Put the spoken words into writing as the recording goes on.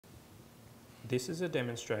This is a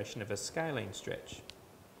demonstration of a scalene stretch.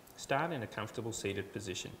 Start in a comfortable seated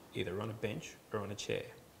position, either on a bench or on a chair.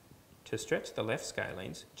 To stretch the left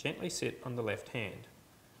scalenes, gently sit on the left hand.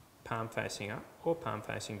 Palm facing up or palm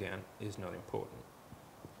facing down is not important.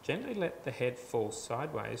 Gently let the head fall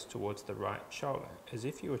sideways towards the right shoulder, as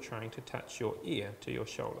if you were trying to touch your ear to your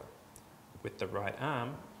shoulder. With the right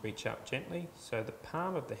arm, reach up gently so the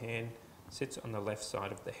palm of the hand sits on the left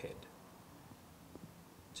side of the head.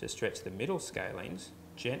 To stretch the middle scalenes,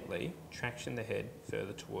 gently traction the head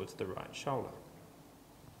further towards the right shoulder.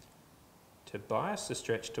 To bias the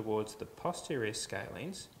stretch towards the posterior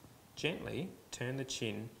scalenes, gently turn the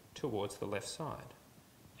chin towards the left side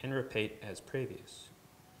and repeat as previous.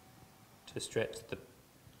 To stretch the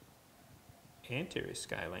anterior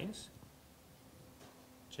scalenes,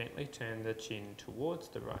 gently turn the chin towards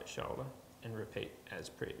the right shoulder and repeat as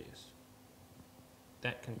previous.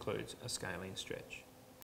 That concludes a scalene stretch.